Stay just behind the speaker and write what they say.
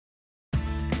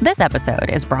This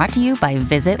episode is brought to you by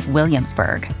Visit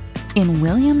Williamsburg. In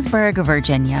Williamsburg,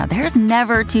 Virginia, there's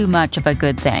never too much of a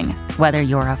good thing. Whether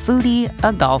you're a foodie,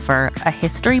 a golfer, a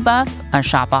history buff, a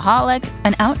shopaholic,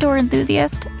 an outdoor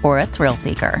enthusiast, or a thrill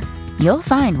seeker, you'll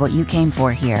find what you came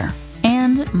for here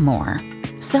and more.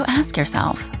 So ask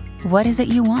yourself, what is it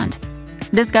you want?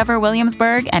 Discover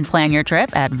Williamsburg and plan your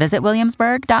trip at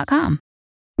visitwilliamsburg.com.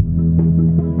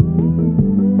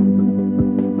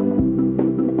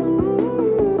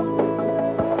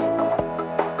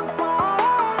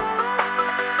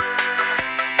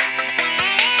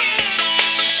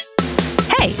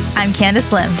 Hey, I'm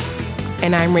Candace Lim.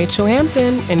 And I'm Rachel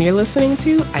Hampton, and you're listening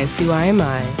to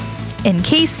ICYMI. In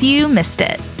case you missed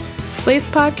it. Slate's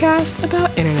podcast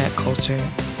about internet culture.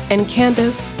 And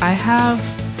Candace, I have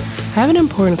an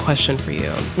important question for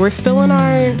you. We're still in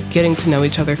our getting to know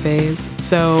each other phase,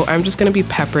 so I'm just going to be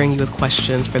peppering you with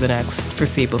questions for the next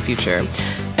foreseeable future.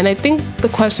 And I think the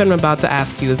question I'm about to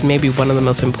ask you is maybe one of the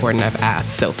most important I've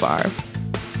asked so far.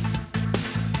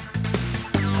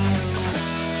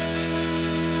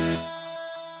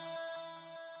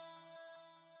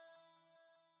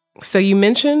 So you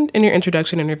mentioned in your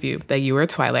introduction interview that you were a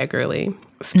Twilight girly,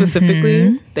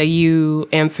 specifically that you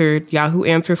answered Yahoo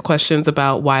Answers questions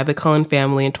about why the Cullen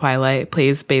family in Twilight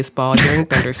plays baseball during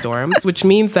thunderstorms, which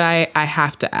means that I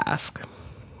have to ask,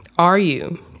 are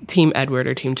you Team Edward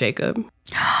or Team Jacob?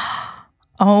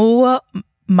 Oh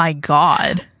my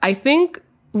God. I think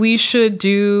we should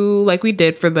do like we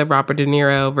did for the Robert De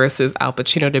Niro versus Al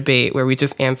Pacino debate, where we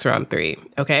just answer on 3.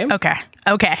 Okay?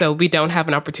 Okay. So we don't have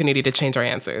an opportunity to change our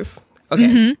answers.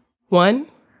 Okay. 1,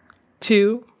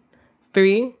 2,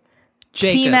 3.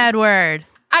 Jacob. Team Edward.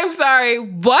 I'm sorry.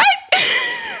 What?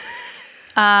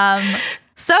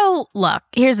 So look,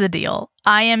 here's the deal.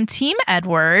 I am Team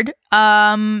Edward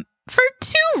for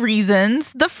 2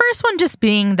 reasons. The first one just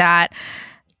being that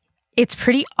it's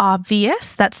pretty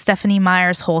obvious that Stephenie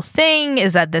Meyer's whole thing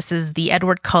is that this is the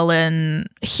Edward Cullen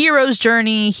hero's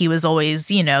journey. He was always,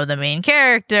 the main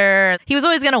character. He was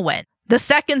always going to win. The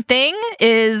second thing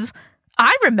is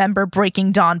I remember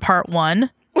Breaking Dawn Part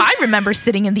 1. I remember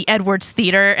sitting in the Edwards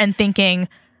Theater and thinking,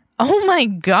 oh my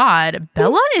God,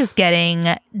 Bella is getting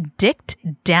dicked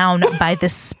down by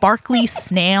this sparkly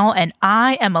snail, and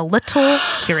I am a little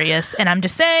curious. And I'm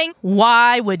just saying,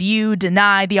 why would you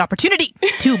deny the opportunity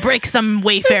to break some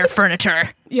Wayfair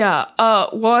furniture? Yeah.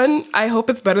 1, I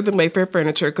hope it's better than Wayfair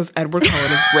furniture because Edward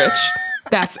Cullen is rich.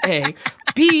 That's A.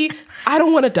 B, I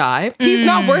don't want to die. He's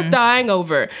not worth dying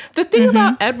over. The thing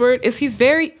about Edward is he's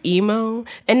very emo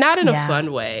and not in a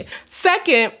fun way.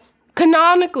 Second,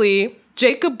 canonically,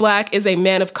 Jacob Black is a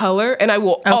man of color, and I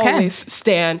will always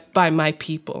stand by my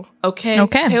people. Okay?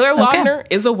 Taylor Lautner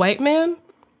is a white man.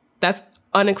 That's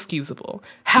unexcusable.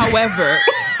 However,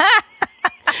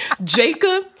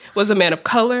 Jacob was a man of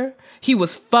color. He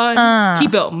was fun. He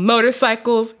built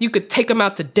motorcycles. You could take him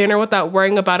out to dinner without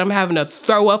worrying about him having to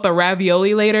throw up a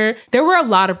ravioli later. There were a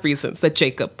lot of reasons that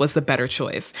Jacob was the better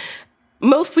choice.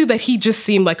 Mostly that he just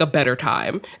seemed like a better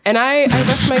time. And I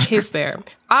rest my case there.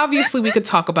 Obviously, we could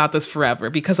talk about this forever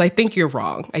because I think you're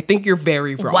wrong. I think you're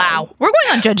very wrong. Wow. We're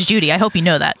going on Judge Judy. I hope you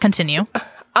know that. Continue.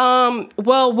 Well,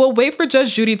 we'll wait for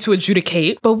Judge Judy to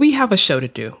adjudicate, but we have a show to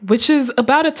do, which is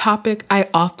about a topic I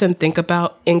often think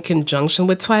about in conjunction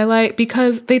with Twilight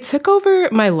because they took over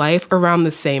my life around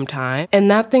the same time,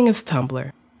 and that thing is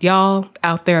Tumblr. Y'all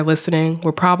out there listening,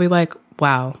 we're probably like,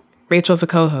 wow, Rachel's a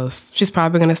co-host. She's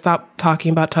probably going to stop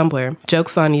talking about Tumblr.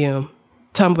 Joke's on you.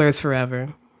 Tumblr is forever.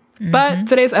 But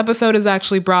today's episode is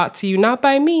actually brought to you not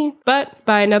by me, but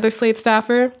by another Slate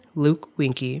staffer, Luke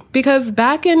Winkie. Because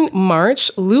back in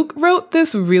March, Luke wrote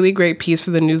this really great piece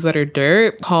for the newsletter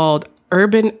Dirt called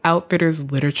Urban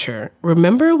Outfitters Literature.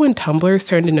 Remember when Tumblrs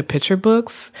turned into picture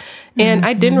books? And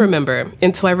I didn't remember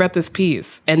until I read this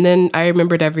piece. And then I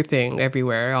remembered everything,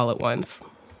 everywhere, all at once.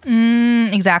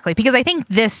 Exactly. Because I think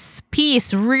this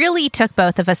piece really took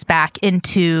both of us back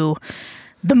into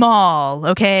the mall,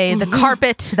 okay? The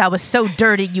carpet that was so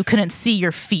dirty you couldn't see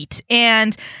your feet.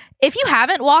 And if you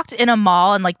haven't walked in a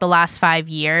mall in like the last 5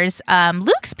 years,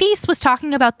 Luke's piece was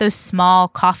talking about those small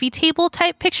coffee table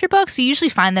type picture books. You usually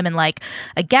find them in like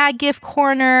a gag gift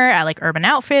corner at like Urban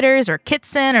Outfitters or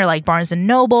Kitson or like Barnes &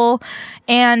 Noble.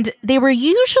 And they were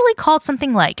usually called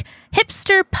something like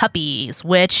Hipster Puppies,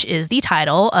 which is the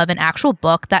title of an actual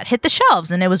book that hit the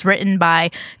shelves. And it was written by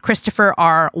Christopher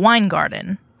R.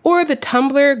 Weingarten. Or the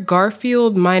Tumblr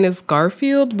Garfield minus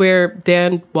Garfield, where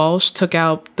Dan Walsh took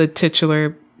out the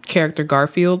titular character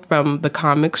Garfield from the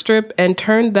comic strip and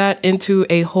turned that into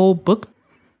a whole book.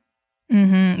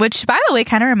 Which, by the way,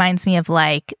 kind of reminds me of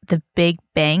like the Big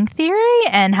Bang Theory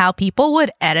and how people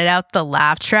would edit out the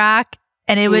laugh track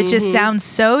and it would just sound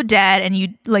so dead. And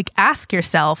you'd like ask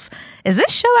yourself, is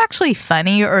this show actually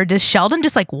funny or does Sheldon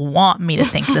just like want me to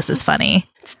think this is funny?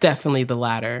 It's definitely the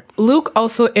latter. Luke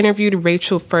also interviewed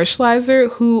Rachel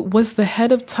Ferschleiser, who was the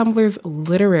head of Tumblr's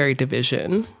literary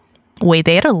division. Wait,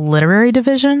 they had a literary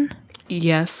division?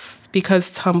 Yes,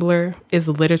 because Tumblr is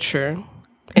literature.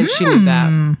 And she knew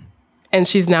that. And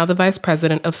she's now the vice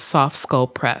president of Soft Skull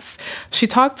Press. She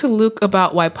talked to Luke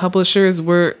about why publishers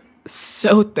were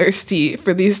so thirsty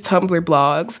for these Tumblr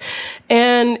blogs.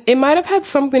 And it might have had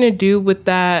something to do with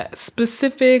that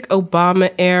specific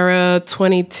Obama era,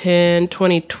 2010,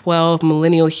 2012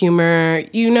 millennial humor.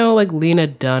 You know, like Lena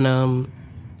Dunham,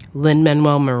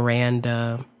 Lin-Manuel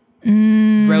Miranda,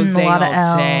 Rose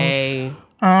Alday.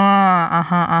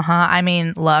 I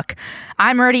mean, look,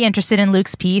 I'm already interested in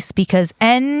Luke's piece because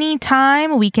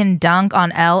anytime we can dunk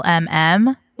on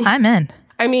LMM, I'm in.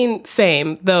 I mean,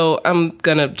 same, though I'm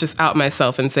gonna just out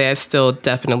myself and say I still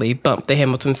definitely bump the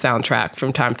Hamilton soundtrack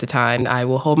from time to time. I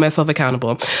will hold myself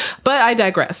accountable. But I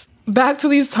digress. Back to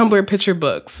these Tumblr picture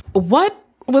books. What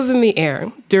was in the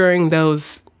air during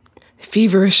those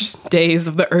feverish days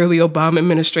of the early Obama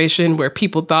administration where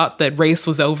people thought that race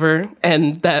was over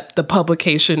and that the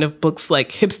publication of books like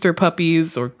Hipster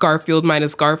Puppies or Garfield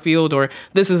minus Garfield or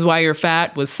This Is Why You're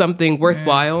Fat was something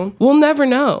worthwhile? We'll never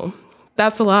know.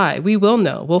 That's a lie. We will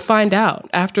know. We'll find out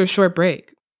after a short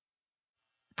break.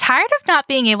 Tired of not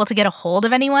being able to get a hold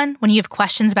of anyone when you have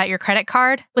questions about your credit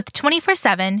card? With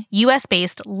 24/7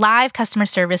 US-based live customer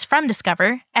service from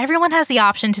Discover, everyone has the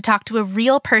option to talk to a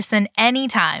real person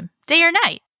anytime, day or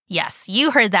night. Yes,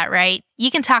 you heard that right. You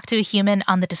can talk to a human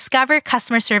on the Discover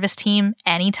customer service team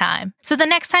anytime. So the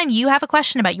next time you have a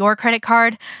question about your credit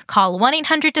card, call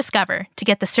 1-800-DISCOVER to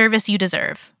get the service you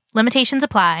deserve. Limitations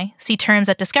apply. See terms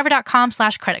at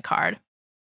discover.com/creditcard.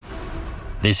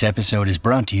 This episode is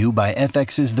brought to you by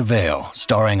FX's The Veil,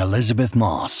 starring Elizabeth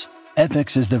Moss.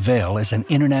 FX's The Veil is an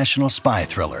international spy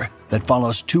thriller that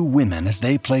follows two women as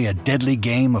they play a deadly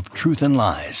game of truth and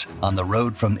lies on the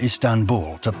road from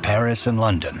Istanbul to Paris and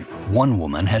London. One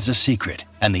woman has a secret,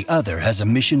 and the other has a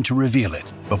mission to reveal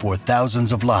it before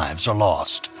thousands of lives are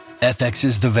lost.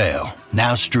 FX's The Veil,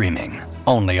 now streaming,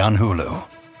 only on Hulu.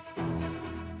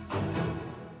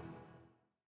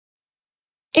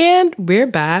 And we're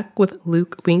back with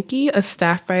Luke Winkie, a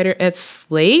staff writer at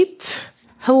Slate.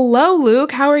 Hello,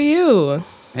 Luke. How are you?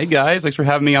 Hey, guys. Thanks for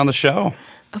having me on the show.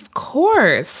 Of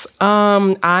course.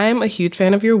 I'm a huge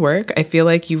fan of your work. I feel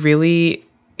like you really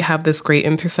have this great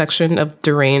intersection of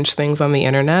deranged things on the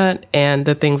internet and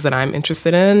the things that I'm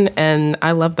interested in. And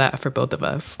I love that for both of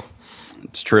us.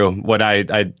 It's true. When I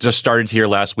just started here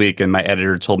last week and my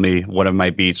editor told me one of my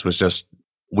beats was just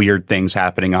weird things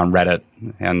happening on Reddit.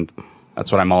 And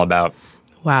that's what I'm all about.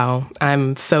 Wow.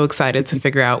 I'm so excited to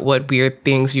figure out what weird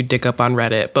things you dig up on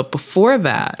Reddit. But before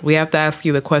that, we have to ask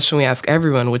you the question we ask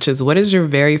everyone, which is, what is your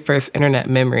very first internet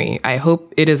memory? I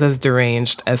hope it is as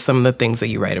deranged as some of the things that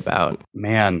you write about.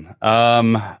 Man,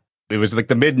 it was like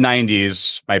the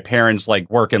mid-90s. My parents like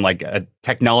work in like a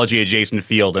technology adjacent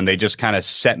field, and they just kind of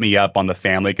set me up on the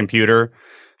family computer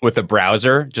with a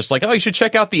browser. Just like, oh, you should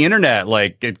check out the internet.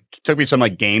 Like it took me some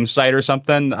like game site or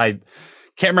something. I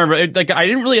can't remember. I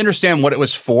didn't really understand what it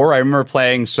was for. I remember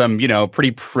playing some,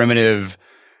 pretty primitive,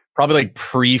 probably like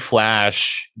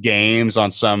pre-Flash games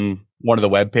on one of the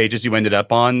web pages you ended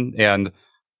up on. And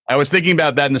I was thinking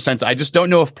about that in the sense, I just don't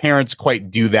know if parents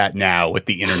quite do that now with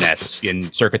the internet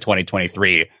in circa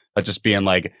 2023. Like just being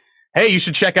like, hey, you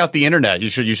should check out the internet. You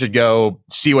should go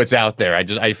see what's out there.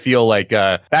 I feel like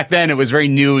back then it was very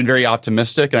new and very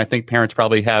optimistic. And I think parents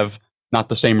probably have not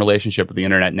the same relationship with the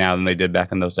internet now than they did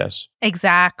back in those days.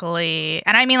 Exactly.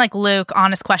 And I mean, like, Luke,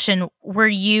 honest question, were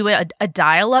you a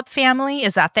dial-up family?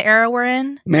 Is that the era we're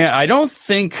in? Man, I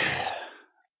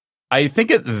think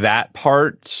at that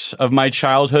part of my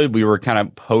childhood, we were kind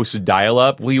of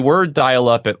post-dial-up. We were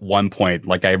dial-up at one point.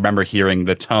 Like, I remember hearing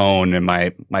the tone and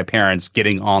my parents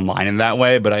getting online in that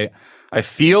way. But I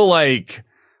feel like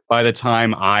by the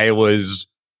time I was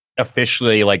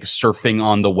officially like surfing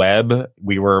on the web,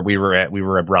 we were a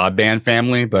broadband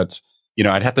family, but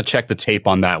I'd have to check the tape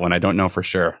on that one. I don't know for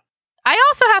sure. I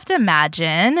also have to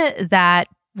imagine that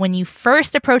when you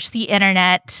first approached the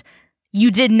internet,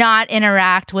 you did not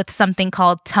interact with something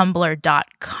called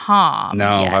Tumblr.com.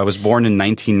 No, yet. I was born in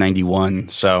 1991,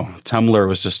 so Tumblr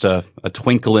was just a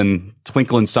twinkle in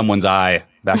someone's eye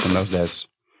back in those days.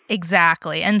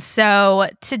 Exactly. And so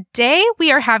today we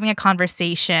are having a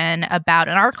conversation about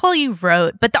an article you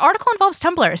wrote, but the article involves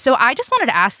Tumblr. So I just wanted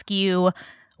to ask you,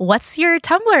 What's your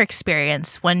Tumblr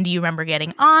experience? When do you remember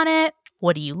getting on it?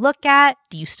 What do you look at?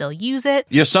 Do you still use it?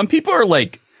 You know, some people are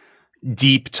like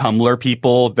deep Tumblr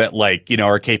people that like, you know,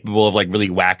 are capable of like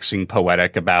really waxing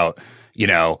poetic about, you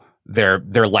know, their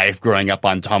life growing up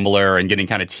on Tumblr and getting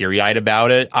kind of teary-eyed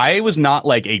about it. I was not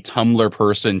like a Tumblr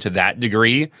person to that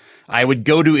degree. I would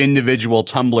go to individual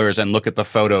Tumblrs and look at the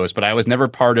photos, but I was never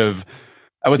part of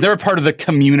the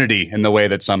community in the way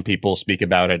that some people speak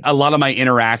about it. A lot of my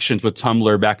interactions with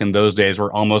Tumblr back in those days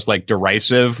were almost like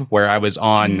derisive, where I was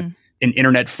on an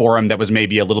internet forum that was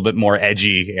maybe a little bit more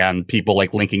edgy and people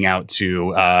like linking out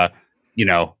to,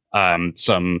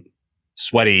 some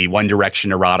sweaty One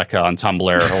Direction erotica on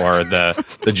Tumblr or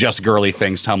the Just Girly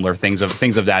Things Tumblr,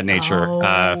 things of that nature.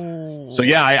 So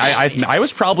yeah, I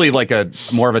was probably like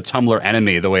more of a Tumblr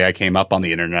enemy the way I came up on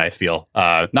the internet, I feel.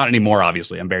 Not anymore,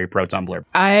 obviously. I'm very pro Tumblr.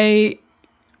 I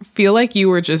feel like you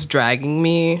were just dragging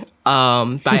me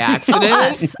by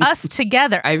accident. us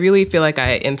together. I really feel like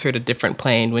I entered a different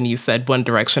plane when you said One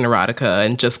Direction erotica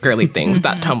and just girly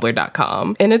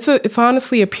things.tumblr.com. And it's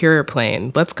honestly a pure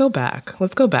plane. Let's go back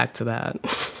to that.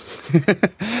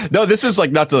 No, this is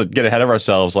like, not to get ahead of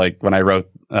ourselves. Like when I wrote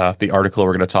the article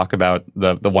we're going to talk about,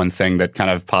 the one thing that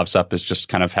kind of pops up is just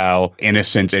kind of how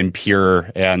innocent and pure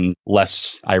and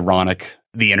less ironic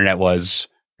the internet was.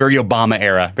 Very Obama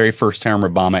era, very first term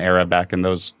Obama era back in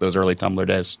those early Tumblr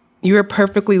days. You were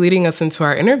perfectly leading us into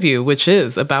our interview, which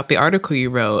is about the article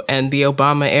you wrote and the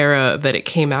Obama era that it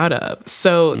came out of.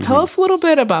 So tell us a little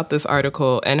bit about this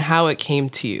article and how it came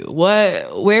to you.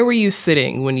 Where were you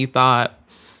sitting when you thought,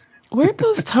 where'd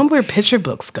those Tumblr picture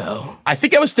books go? I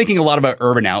think I was thinking a lot about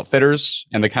Urban Outfitters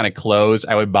and the kind of clothes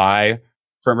I would buy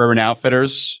from Urban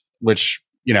Outfitters, which,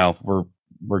 you know,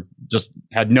 were just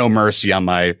had no mercy on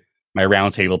my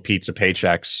round table pizza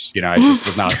paychecks. You know, I just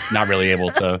was not really able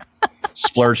to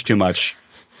splurge too much.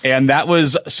 And that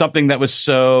was something that was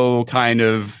so kind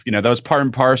of, you know, that was part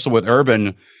and parcel with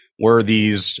Urban, were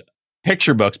these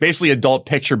picture books, basically adult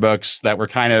picture books that were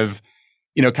kind of,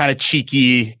 you know, kind of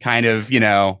cheeky, kind of, you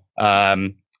know,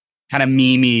 kind of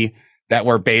memey, that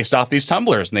were based off these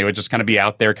Tumblrs. And they would just kind of be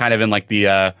out there kind of in like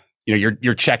the, you know,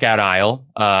 your checkout aisle,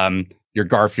 your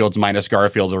Garfield's minus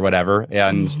Garfield or whatever.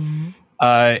 And,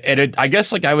 I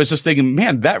guess like I was just thinking,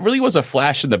 man, that really was a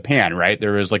flash in the pan, right?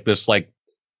 There was like this like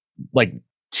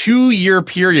 2-year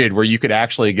period where you could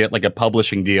actually get like a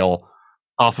publishing deal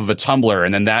off of a Tumblr,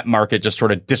 and then that market just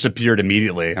sort of disappeared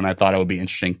immediately. And I thought it would be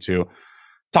interesting to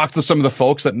talk to some of the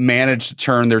folks that managed to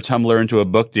turn their Tumblr into a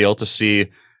book deal to see if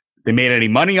they made any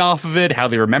money off of it, how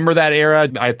they remember that era.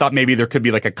 I thought maybe there could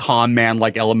be like a con man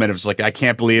like element of just like, I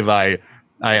can't believe I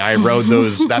rode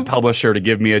that publisher to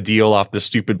give me a deal off the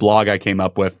stupid blog I came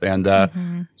up with.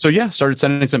 And so, yeah, started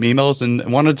sending some emails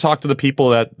and wanted to talk to the people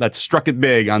that struck it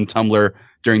big on Tumblr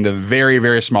during the very,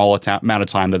 very small amount of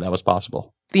time that was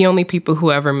possible. The only people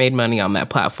who ever made money on that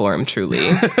platform,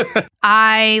 truly.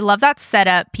 I love that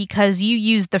setup because you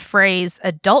used the phrase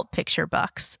adult picture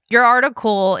books. Your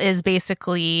article is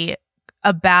basically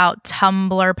about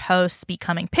Tumblr posts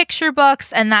becoming picture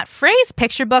books. And that phrase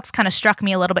picture books kind of struck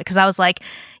me a little bit because I was like,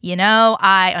 you know,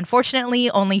 I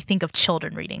unfortunately only think of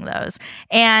children reading those.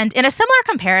 And in a similar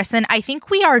comparison, I think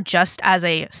we are just as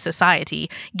a society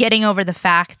getting over the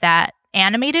fact that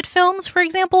animated films, for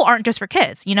example, aren't just for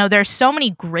kids. You know, there's so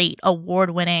many great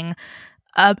award-winning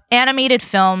animated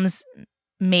films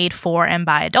made for and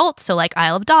by adults, so like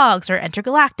Isle of Dogs or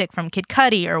Intergalactic from Kid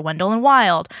Cudi or Wendell and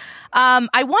Wild.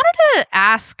 I wanted to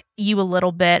ask you a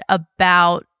little bit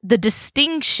about the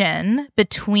distinction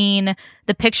between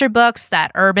the picture books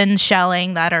that Urban's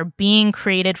shelling that are being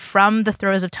created from the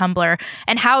throes of Tumblr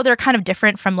and how they're kind of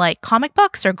different from like comic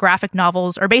books or graphic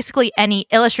novels or basically any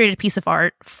illustrated piece of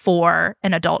art for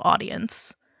an adult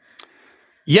audience.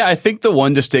 Yeah, I think the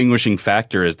one distinguishing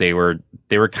factor is they were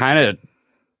kind of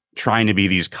trying to be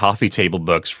these coffee table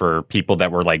books for people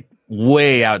that were like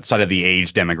way outside of the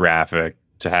age demographic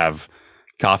to have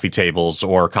coffee tables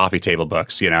or coffee table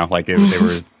books, you know, like they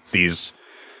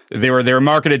were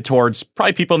marketed towards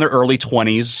probably people in their early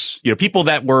 20s, you know, people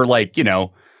that were like, you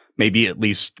know, maybe at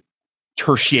least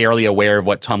tertiarily aware of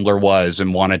what Tumblr was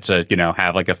and wanted to, you know,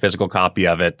 have like a physical copy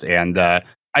of it. And I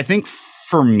think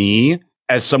for me,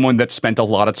 as someone that spent a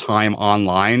lot of time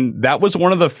online, that was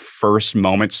one of the first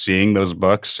moments seeing those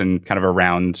books and kind of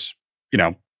around, you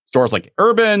know, stores like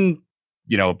Urban,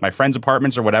 you know, my friends'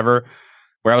 apartments or whatever,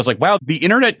 where I was like, wow, the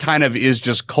internet kind of is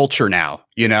just culture now.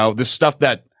 You know, this stuff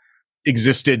that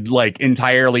existed like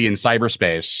entirely in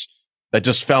cyberspace that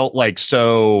just felt like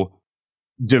so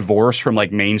divorced from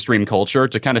like mainstream culture,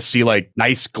 to kind of see like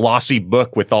nice glossy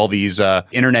book with all these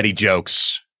internet-y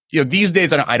jokes, these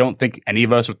days, I don't think any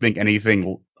of us would think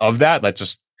anything of that. That's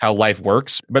just how life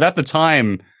works. But at the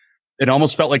time, it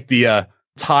almost felt like the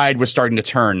tide was starting to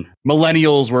turn.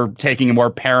 Millennials were taking a more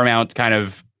paramount kind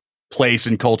of place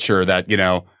in culture that,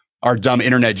 our dumb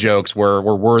internet jokes were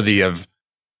worthy of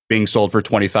being sold for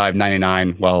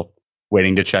 $25.99 while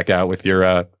waiting to check out with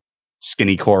your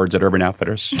skinny cords at Urban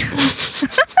Outfitters.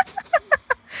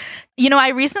 I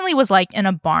recently was in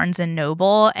a Barnes &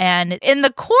 Noble, and in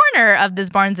the corner of this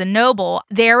Barnes & Noble,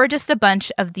 there were just a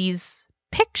bunch of these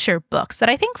picture books that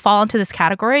I think fall into this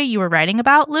category you were writing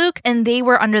about, Luke, and they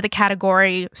were under the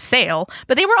category sale,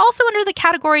 but they were also under the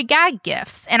category gag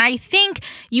gifts. And I think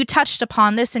you touched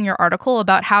upon this in your article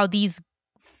about how these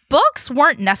books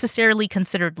weren't necessarily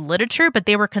considered literature, but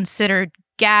they were considered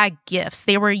gag gifts.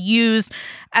 They were used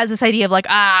as this idea of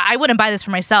I wouldn't buy this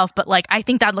for myself, but I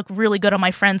think that'd look really good on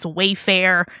my friend's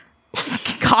Wayfair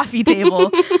coffee table.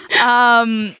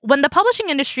 When the publishing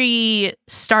industry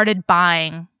started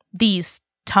buying these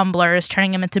tumblers,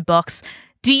 turning them into books,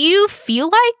 do you feel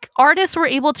like artists were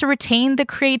able to retain the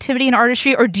creativity and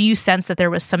artistry, or do you sense that there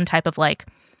was some type of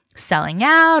selling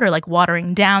out or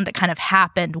watering down that kind of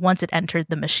happened once it entered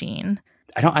the machine?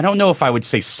 I don't know if I would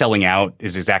say selling out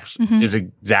is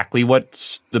exactly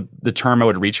what the term I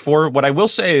would reach for. What I will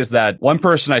say is that one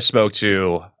person I spoke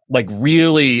to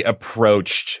really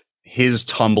approached his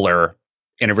Tumblr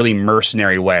in a really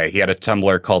mercenary way. He had a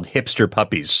Tumblr called Hipster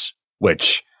Puppies,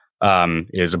 which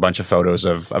is a bunch of photos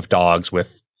of dogs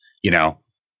with,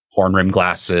 horn rim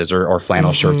glasses or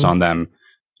flannel shirts on them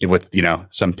with,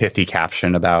 some pithy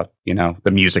caption about,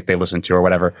 the music they listen to or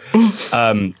whatever.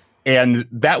 And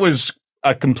that was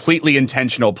a completely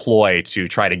intentional ploy to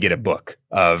try to get a book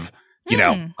of,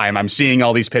 I'm seeing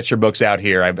all these picture books out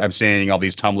here. I'm seeing all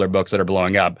these Tumblr books that are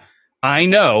blowing up. I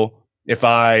know if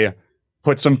I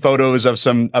put some photos of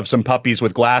some puppies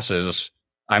with glasses,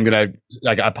 I'm going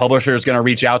to, a publisher is going to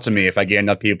reach out to me if I get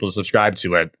enough people to subscribe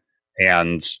to it.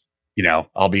 And,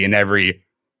 I'll be in every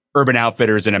Urban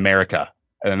Outfitters in America.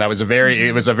 And that was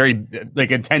it was a very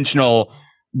intentional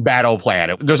battle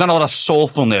plan. There's not a lot of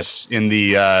soulfulness in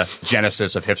the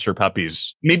genesis of Hipster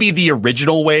Puppies. Maybe the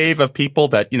original wave of people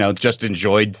that, just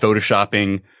enjoyed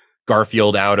photoshopping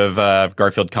Garfield out of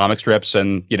Garfield comic strips.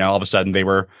 And, all of a sudden they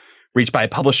were reached by a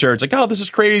publisher. It's oh, this is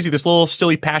crazy. This little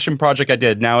silly passion project I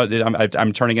did. Now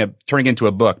I'm turning into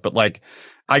a book. But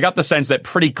I got the sense that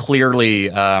pretty clearly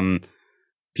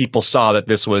people saw that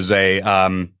this was a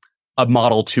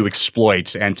model to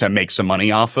exploit and to make some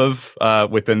money off of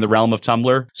within the realm of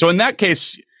Tumblr. So in that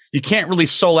case, you can't really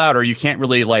soul out, or you can't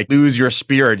really lose your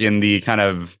spirit in the kind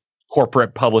of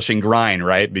corporate publishing grind,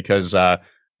 right? Because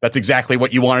that's exactly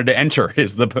what you wanted to enter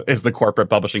is the corporate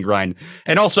publishing grind.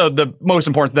 And also the most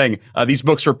important thing, these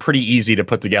books are pretty easy to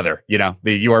put together.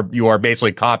 You are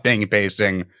basically copying and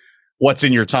pasting what's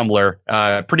in your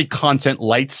Tumblr. Pretty content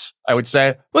light, I would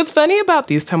say. What's funny about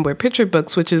these Tumblr picture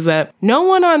books, which is that no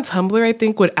one on Tumblr, I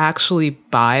think, would actually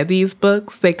buy these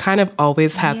books. They kind of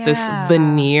always have this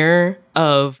veneer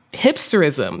of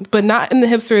hipsterism, but not in the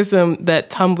hipsterism that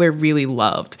Tumblr really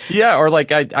loved. Yeah, or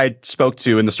I spoke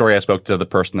to, in the story, I spoke to the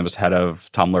person that was head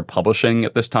of Tumblr publishing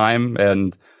at this time.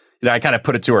 And I kind of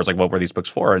put it to her, it's what were these books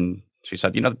for? And she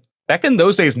said, back in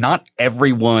those days, not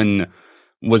everyone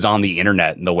was on the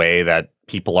internet in the way that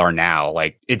people are now.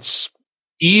 It's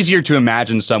easier to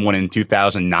imagine someone in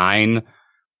 2009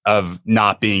 of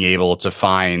not being able to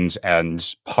find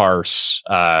and parse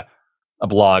a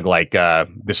blog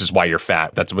This Is Why You're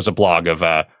Fat. That was a blog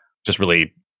of just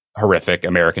really horrific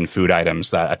American food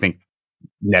items that I think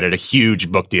netted a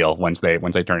huge book deal once they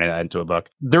turned it into a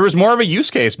book. There was more of a use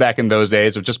case back in those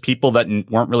days of just people that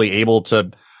weren't really able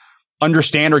to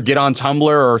understand or get on Tumblr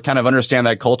or kind of understand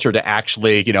that culture to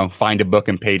actually, find a book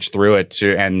and page through it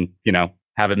and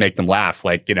have it make them laugh.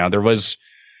 There was,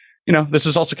 this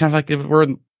is also kind of we're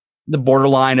the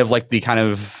borderline of the kind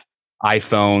of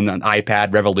iPhone and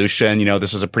iPad revolution.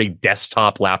 This is a pretty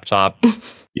desktop, laptop,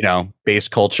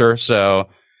 based culture. So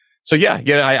yeah,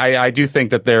 I do think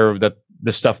that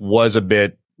this stuff was a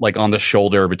bit on the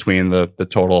shoulder between the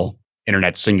total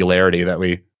internet singularity that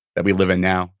we live in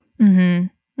now. Mm-hmm.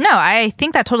 No, I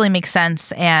think that totally makes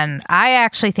sense. And I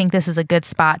actually think this is a good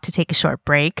spot to take a short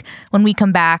break. When we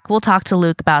come back, we'll talk to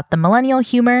Luke about the millennial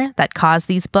humor that caused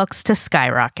these books to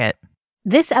skyrocket.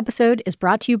 This episode is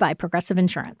brought to you by Progressive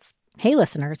Insurance. Hey,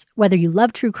 listeners, whether you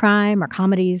love true crime or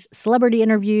comedies, celebrity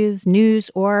interviews, news,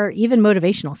 or even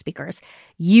motivational speakers,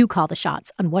 you call the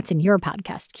shots on what's in your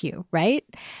podcast queue, right?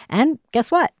 And guess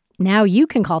what? Now you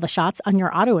can call the shots on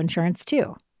your auto insurance,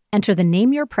 too. Enter the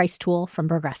Name Your Price tool from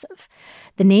Progressive.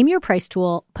 The Name Your Price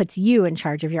tool puts you in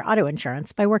charge of your auto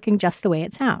insurance by working just the way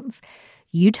it sounds.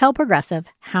 You tell Progressive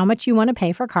how much you want to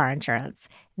pay for car insurance.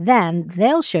 Then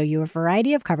they'll show you a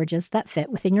variety of coverages that fit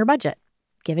within your budget,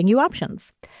 giving you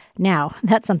options. Now,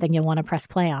 that's something you'll want to press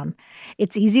play on.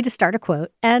 It's easy to start a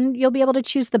quote, and you'll be able to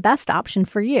choose the best option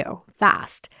for you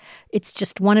fast. It's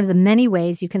just one of the many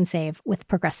ways you can save with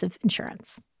Progressive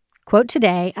Insurance. Quote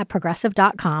today at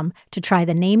Progressive.com to try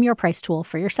the Name Your Price tool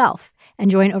for yourself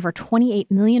and join over 28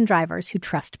 million drivers who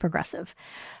trust Progressive.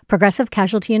 Progressive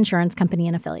Casualty Insurance Company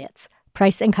and Affiliates.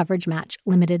 Price and coverage match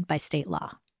limited by state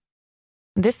law.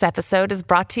 This episode is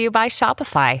brought to you by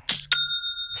Shopify.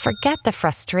 Forget the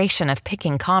frustration of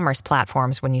picking commerce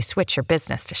platforms when you switch your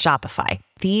business to Shopify,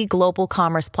 the global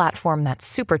commerce platform that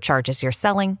supercharges your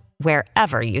selling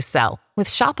wherever you sell. With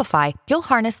Shopify, you'll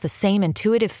harness the same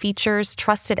intuitive features,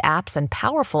 trusted apps, and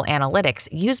powerful analytics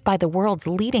used by the world's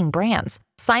leading brands.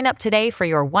 Sign up today for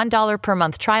your $1 per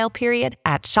month trial period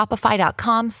at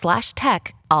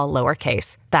shopify.com/tech, all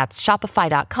lowercase. That's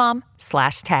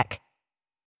shopify.com/tech.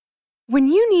 When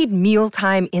you need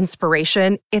mealtime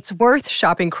inspiration, it's worth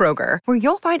shopping Kroger, where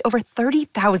you'll find over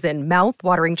 30,000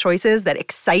 mouth-watering choices that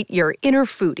excite your inner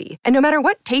foodie. And no matter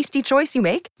what tasty choice you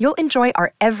make, you'll enjoy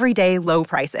our everyday low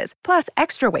prices, plus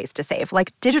extra ways to save,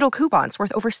 like digital coupons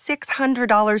worth over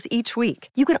 $600 each week.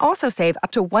 You can also save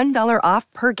up to $1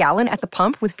 off per gallon at the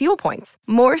pump with fuel points.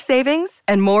 More savings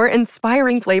and more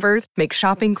inspiring flavors make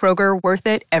shopping Kroger worth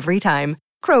it every time.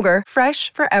 Kroger,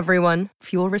 fresh for everyone.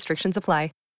 Fuel restrictions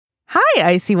apply.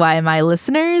 Hi, ICYMI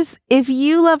listeners. If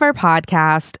you love our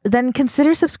podcast, then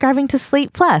consider subscribing to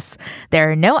Slate Plus.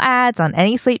 There are no ads on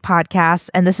any Slate podcasts,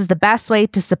 and this is the best way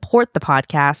to support the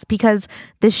podcast because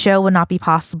this show would not be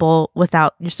possible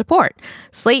without your support.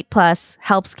 Slate Plus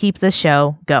helps keep the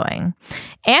show going.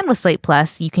 And with Slate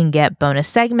Plus, you can get bonus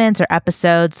segments or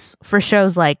episodes for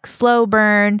shows like Slow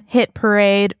Burn, Hit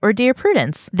Parade, or Dear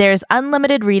Prudence. There's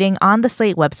unlimited reading on the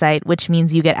Slate website, which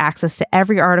means you get access to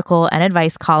every article and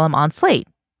advice column on Slate.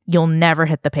 You'll never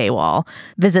hit the paywall.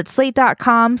 Visit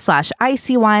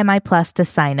slate.com/ICYMI Plus to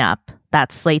sign up.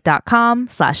 That's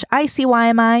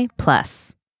slate.com/ICYMI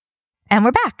Plus. And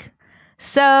we're back.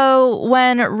 So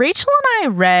when Rachel and I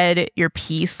read your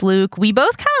piece, Luke, we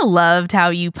both kind of loved how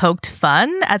you poked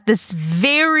fun at this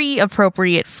very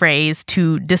appropriate phrase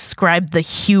to describe the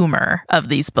humor of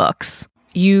these books.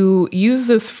 You use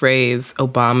this phrase,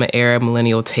 Obama-era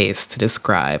millennial taste, to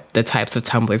describe the types of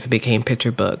Tumblrs that became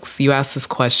picture books. You asked this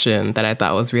question that I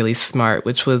thought was really smart,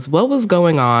 which was, what was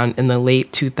going on in the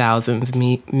late 2000s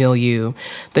milieu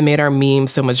that made our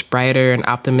memes so much brighter and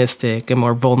optimistic and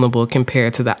more vulnerable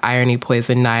compared to the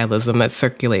irony-poisoned nihilism that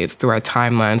circulates through our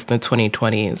timelines in the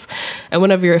 2020s? And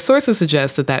one of your sources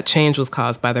suggests that that change was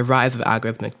caused by the rise of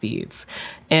algorithmic feeds.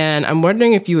 And I'm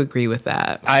wondering if you agree with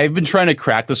that. I've been trying to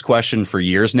crack this question for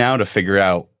years now to figure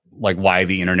out like why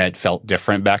the internet felt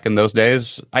different back in those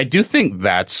days. I do think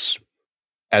that's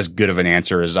as good of an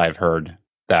answer as I've heard,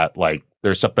 that like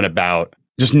there's something about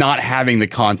just not having the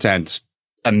content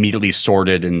immediately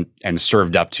sorted and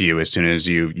served up to you as soon as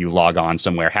you log on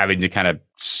somewhere, having to kind of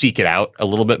seek it out a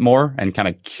little bit more and kind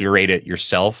of curate it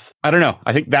yourself. I don't know.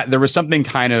 I think that there was something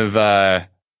kind of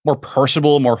more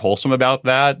personable, more wholesome about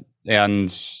that.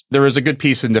 And there was a good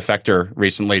piece in Defector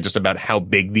recently just about how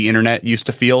big the internet used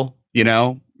to feel, you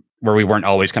know, where we weren't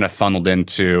always kind of funneled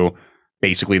into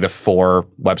basically the 4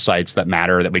 websites that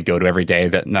matter that we'd go to every day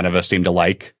that none of us seem to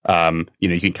like.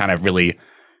 You can kind of really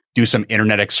do some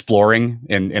internet exploring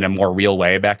in a more real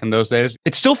way back in those days.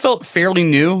 It still felt fairly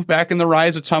new back in the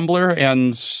rise of Tumblr,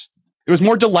 and it was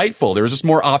more delightful. There was just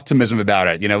more optimism about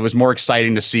it. You know, it was more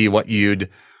exciting to see what you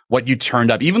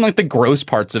turned up. Even like the gross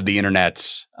parts of the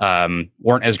internet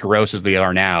weren't as gross as they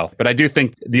are now. But I do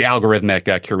think the algorithmic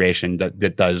curation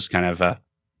that does kind of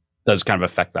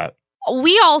affect that.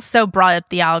 We also brought up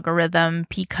the algorithm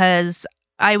because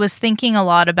I was thinking a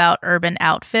lot about Urban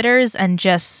Outfitters, and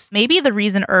just maybe the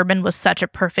reason Urban was such a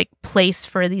perfect place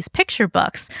for these picture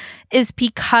books is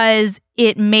because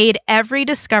it made every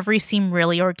discovery seem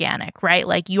really organic, right?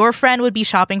 Like your friend would be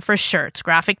shopping for shirts,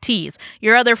 graphic tees.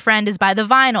 Your other friend is by the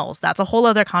vinyls. That's a whole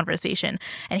other conversation.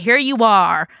 And here you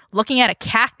are looking at a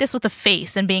cactus with a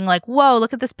face and being like, whoa,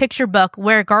 look at this picture book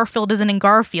where Garfield isn't in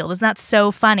Garfield. Isn't that so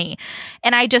funny?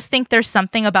 And I just think there's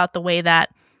something about the way that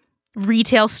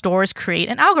retail stores create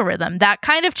an algorithm that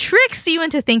kind of tricks you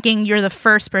into thinking you're the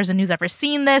first person who's ever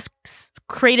seen this,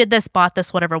 created this, bought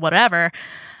this, whatever.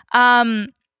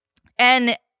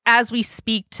 And as we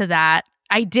speak to that,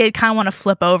 I did kind of want to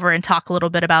flip over and talk a little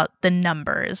bit about the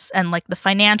numbers and like the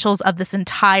financials of this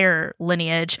entire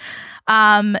lineage.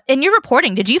 In your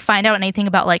reporting, did you find out anything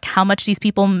about like how much these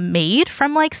people made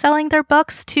from like selling their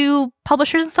books to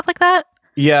publishers and stuff like that?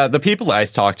 Yeah, the people I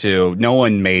talked to, no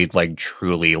one made like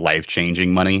truly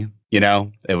life-changing money.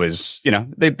 It was,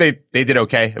 they did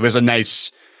okay. It was a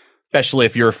nice, especially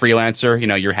if you're a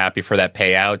freelancer, you're happy for that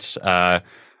payout.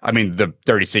 I mean, the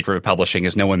dirty secret of publishing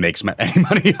is no one makes any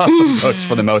money off of books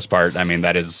for the most part. I mean,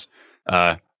 that is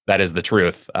the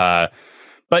truth.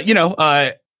 But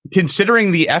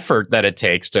considering the effort that it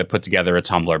takes to put together a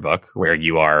Tumblr book where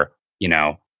you are,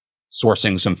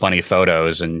 sourcing some funny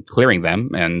photos and clearing them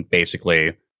and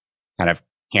basically kind of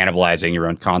cannibalizing your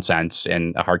own content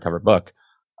in a hardcover book,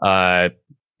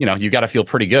 you got to feel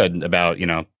pretty good about,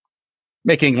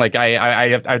 making like, I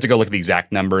have to go look at the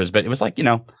exact numbers, but it was like,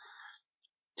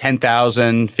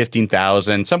 10,000,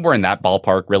 15,000, somewhere in that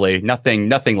ballpark, really.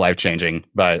 Nothing life changing,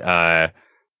 but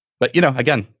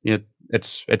again,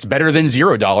 it's better than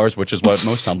 $0, which is what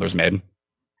most Tumblrs made.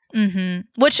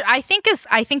 Mm-hmm. Which I think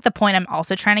the point I'm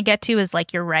also trying to get to is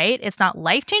like, you're right. It's not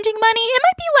life changing money. It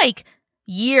might be like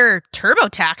year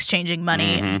TurboTax changing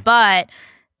money. Mm-hmm. But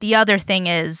the other thing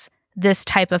is this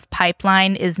type of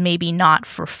pipeline is maybe not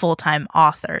for full-time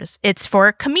authors. It's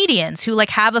for comedians who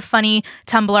like have a funny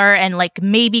Tumblr and like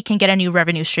maybe can get a new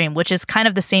revenue stream, which is kind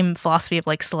of the same philosophy of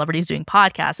like celebrities doing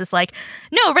podcasts. It's like,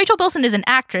 no, Rachel Bilson is an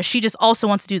actress. She just also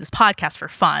wants to do this podcast for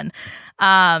fun.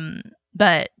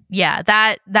 But yeah,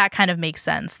 that kind of makes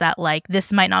sense that like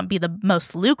this might not be the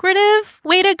most lucrative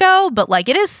way to go, but like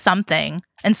it is something,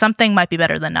 and something might be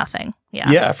better than nothing.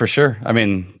 Yeah, for sure. I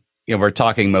mean, we're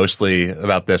talking mostly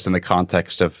about this in the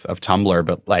context of Tumblr,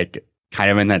 but like kind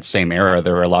of in that same era,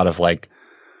 there were a lot of like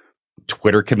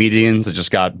Twitter comedians that just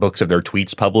got books of their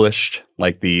tweets published,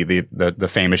 like the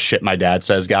famous Shit My Dad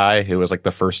Says guy, who was like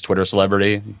the first Twitter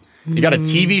celebrity. He got a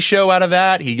TV show out of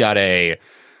that. He got a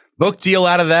book deal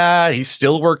out of that. He's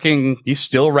still working. He's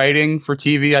still writing for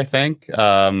TV, I think.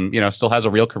 Still has a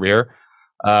real career,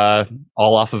 all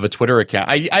off of a Twitter account.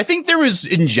 I think there was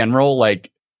in general,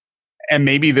 like, and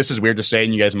maybe this is weird to say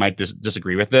and you guys might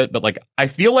disagree with it, but like, I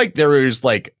feel like there is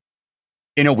like,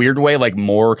 in a weird way, like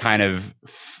more kind of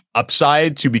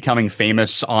upside to becoming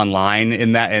famous online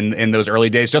in those early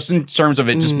days, just in terms of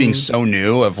it just being so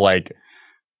new of like,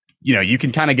 you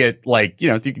can kind of get like,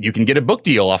 you can get a book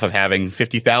deal off of having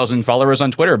 50,000 followers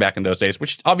on Twitter back in those days,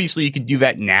 which obviously you could do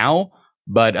that now.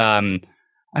 But I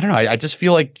don't know. I just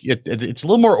feel like it's a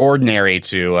little more ordinary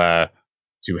to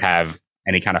have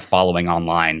any kind of following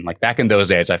online. Like back in those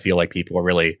days, I feel like people were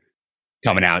really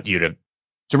coming at you to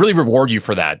really reward you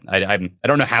for that. I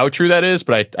don't know how true that is,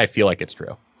 but I feel like it's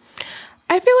true.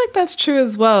 I feel like that's true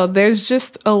as well. There's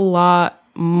just a lot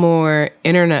more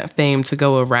internet fame to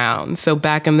go around. So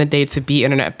back in the day, to be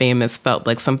internet famous felt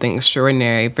like something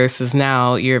extraordinary versus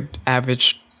now your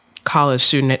average college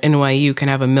student at NYU can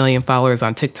have 1 million followers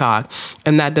on TikTok,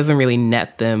 and that doesn't really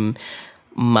net them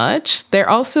much. There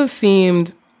also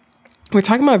seemed, we're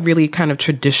talking about really kind of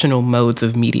traditional modes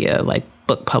of media like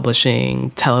book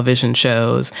publishing, television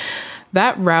shows.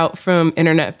 That route from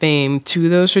internet fame to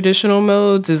those traditional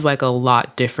modes is like a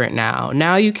lot different now.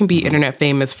 Now you can be internet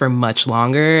famous for much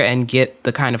longer and get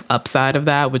the kind of upside of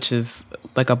that, which is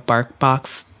like a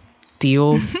BarkBox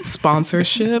deal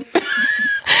sponsorship.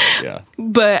 Yeah.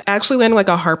 But actually landing like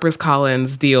a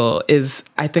HarperCollins deal is,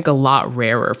 I think, a lot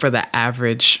rarer for the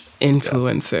average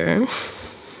influencer.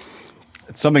 Yeah.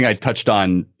 It's something I touched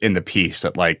on in the piece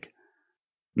that like,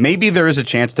 maybe there is a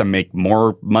chance to make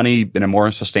more money in a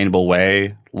more sustainable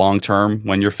way long term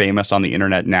when you're famous on the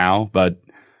internet now, but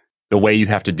the way you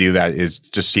have to do that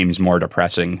just seems more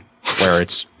depressing, where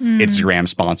it's Instagram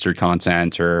sponsored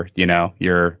content or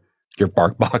your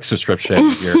BarkBox subscription,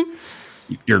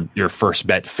 your first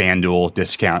bet FanDuel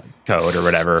discount code or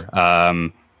whatever.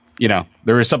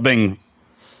 There is something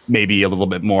maybe a little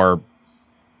bit more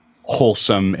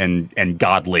wholesome and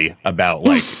godly about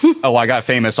like, oh, I got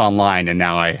famous online and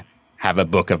now I have a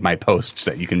book of my posts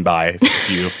that you can buy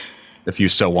if you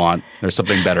so want. There's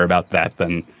something better about that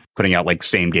than putting out like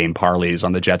same game parlays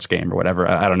on the Jets game or whatever.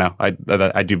 I don't know.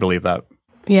 I do believe that.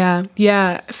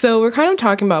 Yeah. So we're kind of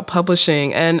talking about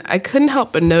publishing, and I couldn't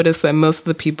help but notice that most of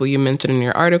the people you mentioned in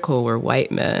your article were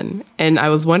white men. And I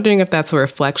was wondering if that's a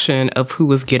reflection of who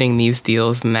was getting these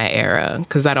deals in that era,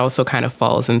 because that also kind of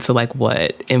falls into like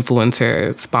what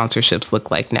influencer sponsorships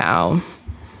look like now.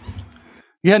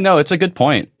 Yeah, no, it's a good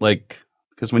point. Like,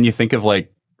 because when you think of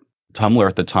like Tumblr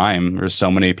at the time, there's so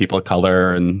many people of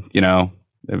color and,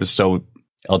 it was so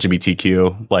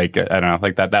LGBTQ, like, I don't know,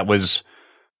 like that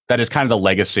is kind of the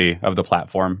legacy of the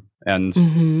platform.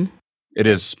 And it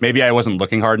is, maybe I wasn't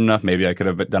looking hard enough. Maybe I could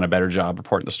have done a better job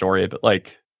reporting the story, but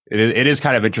like, it is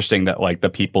kind of interesting that like the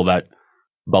people that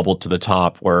bubbled to the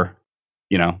top were,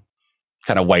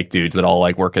 kind of white dudes that all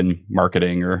like work in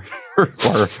marketing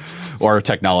or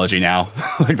technology now.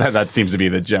 Like that seems to be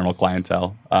the general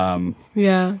clientele.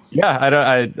 Yeah.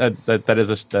 That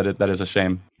is a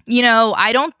shame. You know,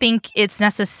 I don't think it's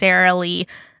necessarily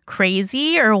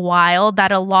crazy or wild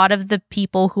that a lot of the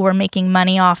people who were making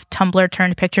money off Tumblr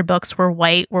turned picture books were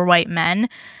white men.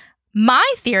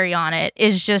 My theory on it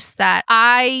is just that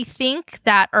I think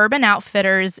that Urban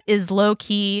Outfitters is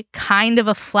low-key kind of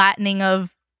a flattening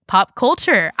of pop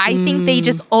culture. I think they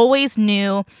just always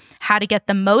knew how to get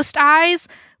the most eyes,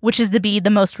 which is to be the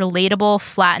most relatable,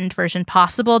 flattened version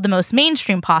possible, the most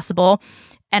mainstream possible.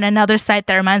 And another site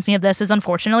that reminds me of this is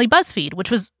unfortunately BuzzFeed,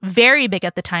 which was very big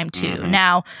at the time too.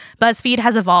 Now, BuzzFeed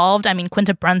has evolved. I mean,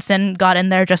 Quinta Brunson got in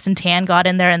there, Justin Tan got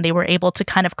in there, and they were able to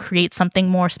kind of create something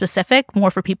more specific,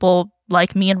 more for people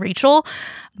like me and Rachel.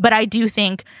 But I do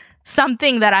think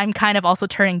something that I'm kind of also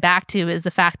turning back to is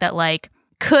the fact that, like,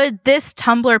 could this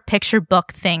Tumblr picture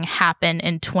book thing happen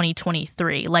in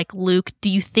 2023? Like, Luke, do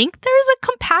you think there's a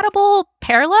compatible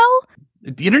parallel?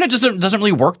 The internet doesn't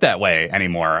really work that way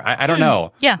anymore. I don't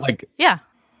know. Yeah. Like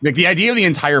the idea of the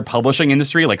entire publishing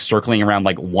industry, like circling around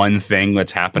like one thing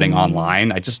that's happening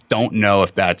online, I just don't know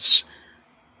if that's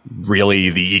really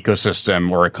the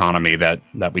ecosystem or economy that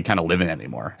we kind of live in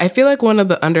anymore. I feel like one of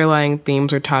the underlying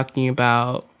themes we're talking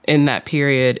about in that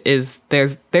period is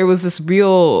there was this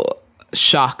real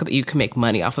shock that you can make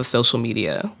money off of social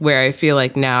media, where I feel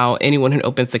like now anyone who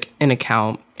opens an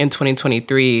account in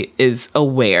 2023 is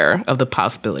aware of the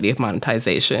possibility of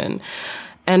monetization.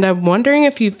 And I'm wondering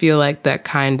if you feel like that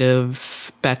kind of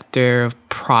specter of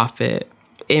profit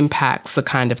impacts the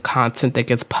kind of content that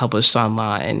gets published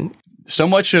online. So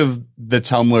much of the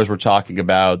Tumblrs we're talking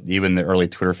about, even the early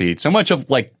Twitter feed, so much of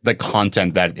like the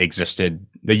content that existed,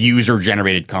 the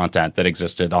user-generated content that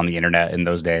existed on the internet in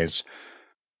those days,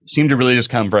 seemed to really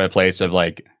just come from a place of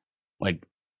like,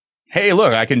 hey,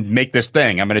 look, I can make this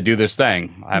thing. I'm going to do this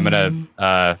thing. I'm going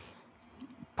to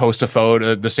post a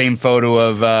photo, the same photo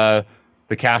of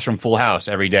the cast from Full House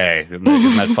every day. Isn't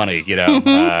that funny? You know,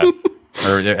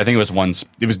 or I think it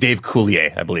was Dave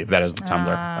Coulier, I believe that is the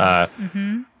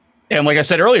Tumblr. And like I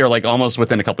said earlier, like almost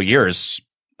within a couple of years,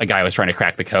 a guy was trying to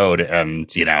crack the code,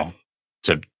 you know,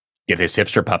 to get his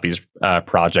Hipster Puppies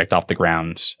project off the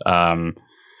ground.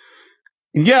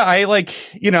 Yeah, I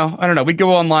don't know. We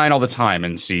go online all the time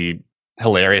and see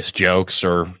hilarious jokes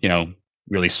or, you know,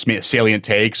 really salient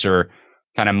takes or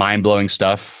kind of mind-blowing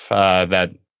stuff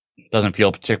that doesn't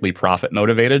feel particularly profit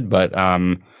motivated. But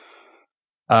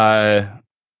I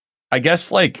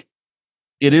guess like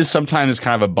it is sometimes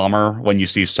kind of a bummer when you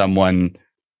see someone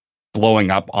blowing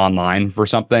up online for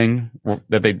something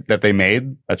that they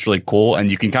made. That's really cool. And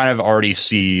you can kind of already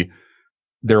see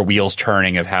their wheels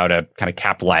turning of how to kind of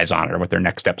capitalize on it or what their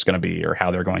next step's going to be or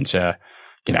how they're going to,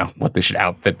 you know, what they should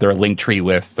outfit their link tree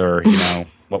with or, you know,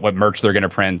 what merch they're going to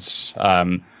print,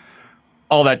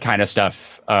 all that kind of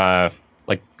stuff.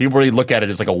 Like people really look at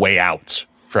it as like a way out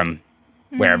from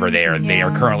wherever they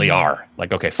currently are.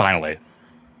 Like, okay, finally.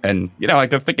 And, you know,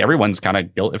 like I think everyone's kind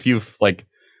of guilty. If you've like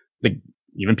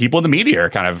even people in the media are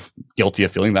kind of guilty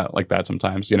of feeling that like that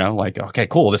sometimes, you know, like, okay,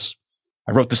 cool.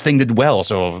 I wrote this thing did well,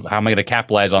 so how am I going to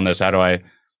capitalize on this? How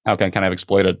can I kind of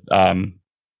exploit it?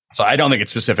 So I don't think it's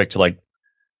specific to like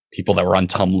people that were on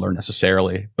Tumblr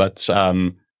necessarily, but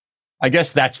I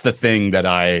guess that's the thing that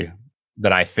I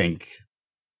think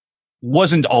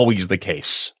wasn't always the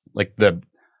case. Like the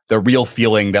real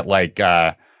feeling that like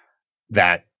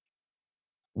that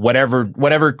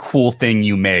whatever cool thing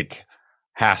you make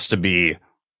has to be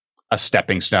a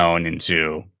stepping stone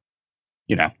into,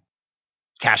 you know,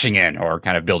 cashing in or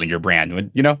kind of building your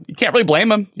brand. You know, you can't really blame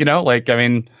them, you know, like, I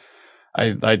mean,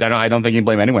 I don't think you can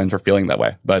blame anyone for feeling that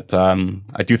way, but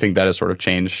I do think that has sort of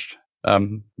changed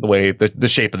the way, the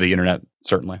shape of the internet,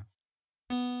 certainly.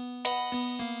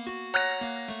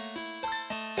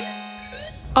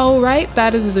 All right,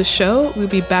 that is the show. We'll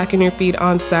be back in your feed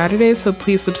on Saturday, so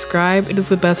please subscribe. It is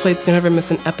the best way to never miss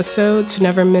an episode, to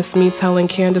never miss me telling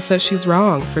Candace that she's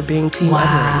wrong for being Team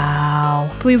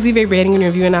Edward. Please leave a rating and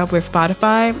review and app with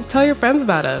Spotify. Tell your friends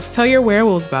about us. Tell your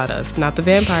werewolves about us. Not the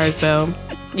vampires, though.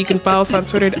 You can follow us on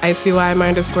Twitter at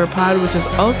ICYMI_pod, which is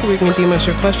also where you can DM us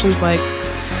your questions like,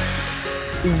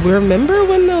 remember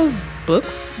when those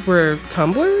books were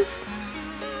Tumblrs?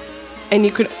 And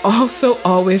you can also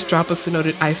always drop us a note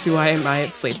at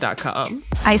ICYMI@slate.com.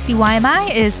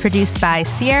 ICYMI is produced by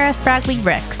Sierra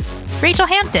Spragley-Ricks, Rachel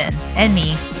Hampton, and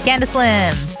me, Candace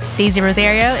Lim. Daisy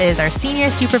Rosario is our senior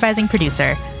supervising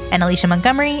producer, and Alicia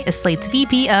Montgomery is Slate's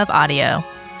VP of Audio.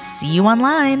 See you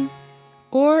online.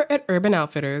 Or at Urban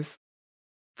Outfitters.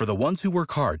 For the ones who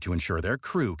work hard to ensure their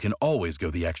crew can always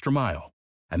go the extra mile,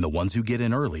 and the ones who get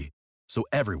in early so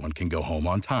everyone can go home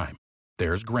on time,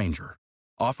 there's Grainger,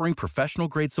 offering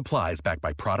professional-grade supplies backed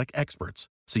by product experts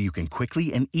so you can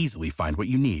quickly and easily find what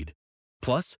you need.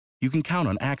 Plus, you can count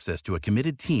on access to a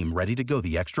committed team ready to go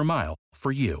the extra mile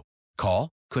for you. Call,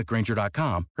 click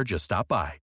Grainger.com, or just stop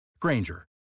by. Grainger,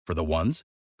 for the ones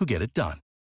who get it done.